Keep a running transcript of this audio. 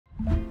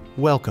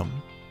Welcome.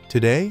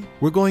 Today,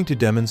 we're going to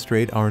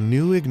demonstrate our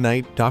new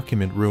Egnyte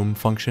Document Room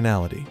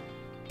functionality.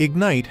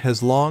 Egnyte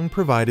has long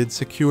provided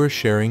secure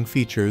sharing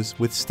features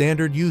with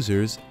standard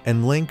users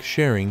and link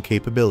sharing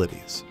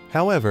capabilities.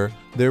 However,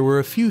 there were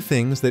a few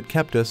things that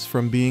kept us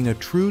from being a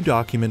true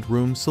document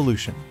room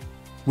solution.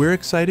 We're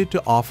excited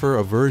to offer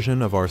a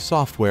version of our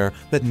software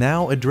that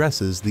now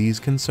addresses these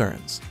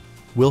concerns.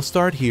 We'll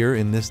start here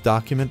in this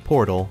document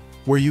portal,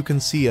 where you can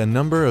see a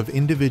number of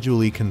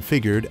individually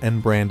configured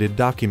and branded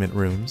document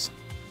rooms.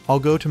 I'll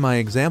go to my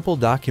example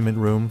document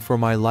room for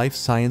my life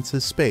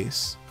sciences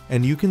space,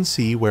 and you can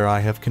see where I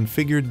have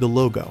configured the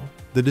logo,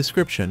 the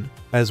description,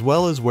 as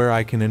well as where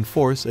I can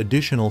enforce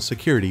additional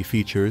security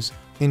features,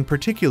 in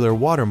particular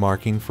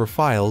watermarking for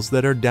files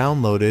that are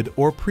downloaded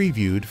or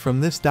previewed from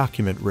this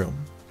document room.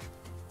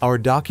 Our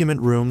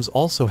document rooms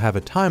also have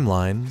a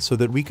timeline so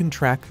that we can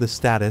track the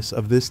status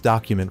of this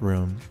document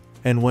room.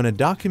 And when a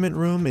document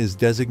room is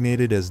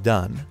designated as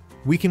done,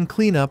 we can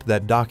clean up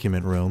that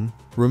document room,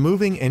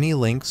 removing any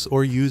links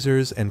or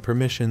users and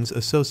permissions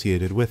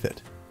associated with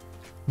it.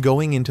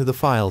 Going into the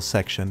Files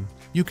section,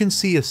 you can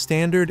see a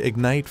standard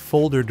Egnyte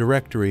folder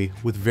directory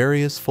with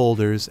various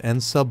folders and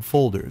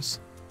subfolders.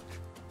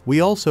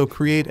 We also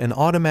create an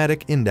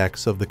automatic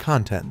index of the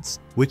contents,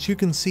 which you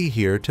can see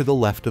here to the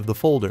left of the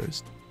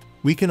folders.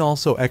 We can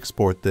also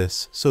export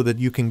this so that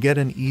you can get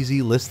an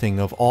easy listing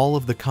of all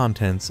of the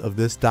contents of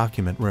this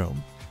document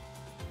room.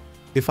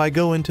 If I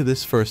go into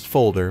this first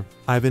folder,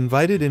 I've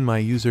invited in my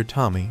user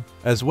Tommy,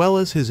 as well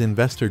as his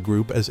investor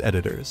group as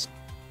editors.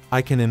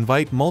 I can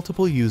invite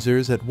multiple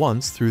users at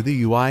once through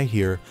the UI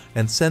here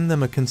and send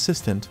them a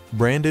consistent,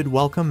 branded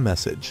welcome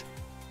message.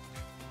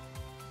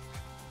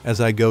 As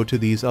I go to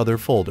these other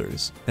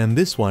folders, and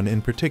this one in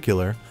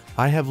particular,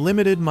 I have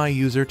limited my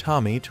user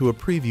Tommy to a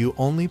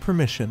preview-only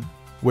permission,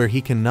 where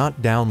he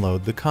cannot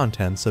download the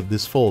contents of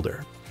this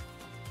folder.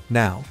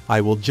 Now,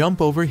 I will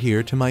jump over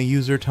here to my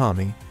user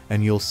Tommy,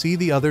 and you'll see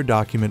the other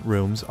document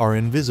rooms are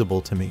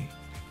invisible to me.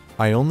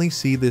 I only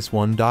see this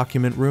one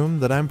document room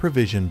that I'm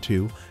provisioned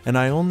to, and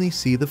I only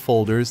see the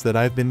folders that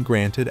I've been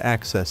granted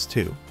access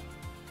to.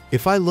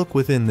 If I look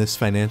within this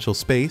financial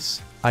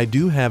space, I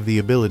do have the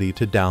ability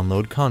to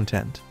download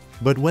content.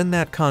 But when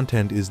that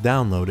content is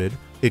downloaded,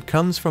 it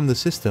comes from the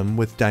system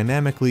with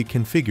dynamically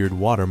configured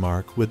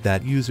watermark with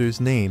that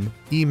user's name,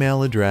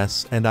 email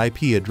address, and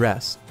IP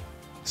address.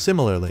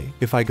 Similarly,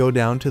 if I go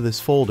down to this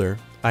folder,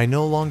 I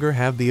no longer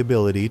have the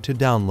ability to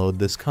download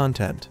this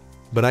content,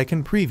 but I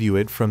can preview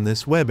it from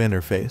this web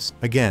interface,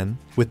 again,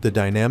 with the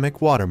dynamic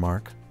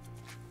watermark.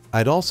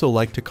 I'd also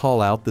like to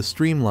call out the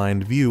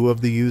streamlined view of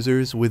the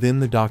users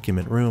within the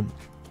document room.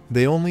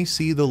 They only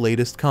see the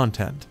latest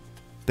content.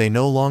 They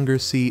no longer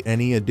see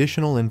any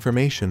additional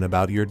information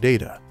about your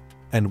data.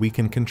 And we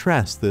can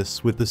contrast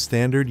this with the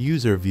standard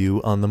user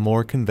view on the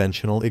more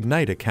conventional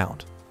Egnyte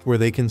account, where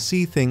they can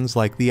see things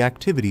like the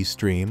activity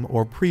stream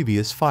or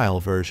previous file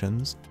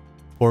versions,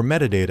 or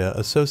metadata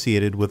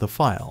associated with a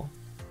file.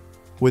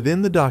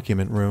 Within the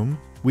document room,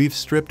 we've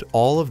stripped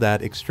all of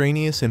that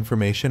extraneous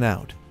information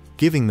out,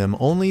 giving them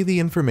only the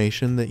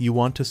information that you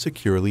want to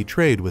securely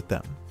trade with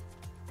them.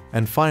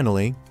 And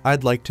finally,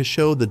 I'd like to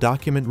show the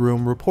document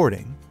room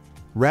reporting.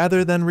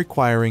 Rather than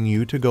requiring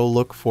you to go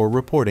look for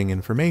reporting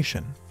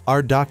information,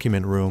 our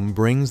document room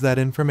brings that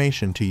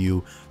information to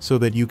you so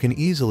that you can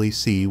easily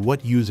see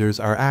what users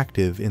are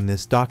active in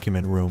this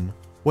document room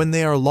when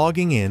they are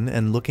logging in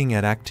and looking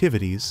at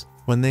activities,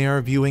 when they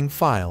are viewing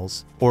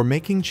files, or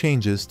making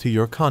changes to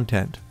your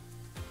content.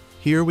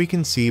 Here we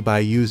can see by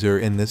user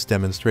in this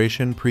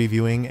demonstration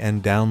previewing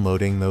and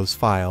downloading those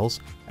files,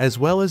 as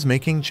well as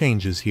making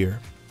changes here.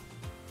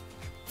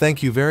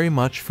 Thank you very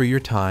much for your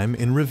time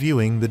in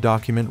reviewing the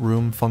document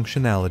room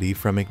functionality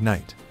from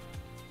Egnyte.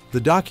 The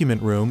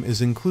document room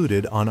is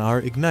included on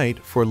our Egnyte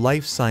for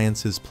Life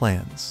Sciences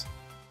plans.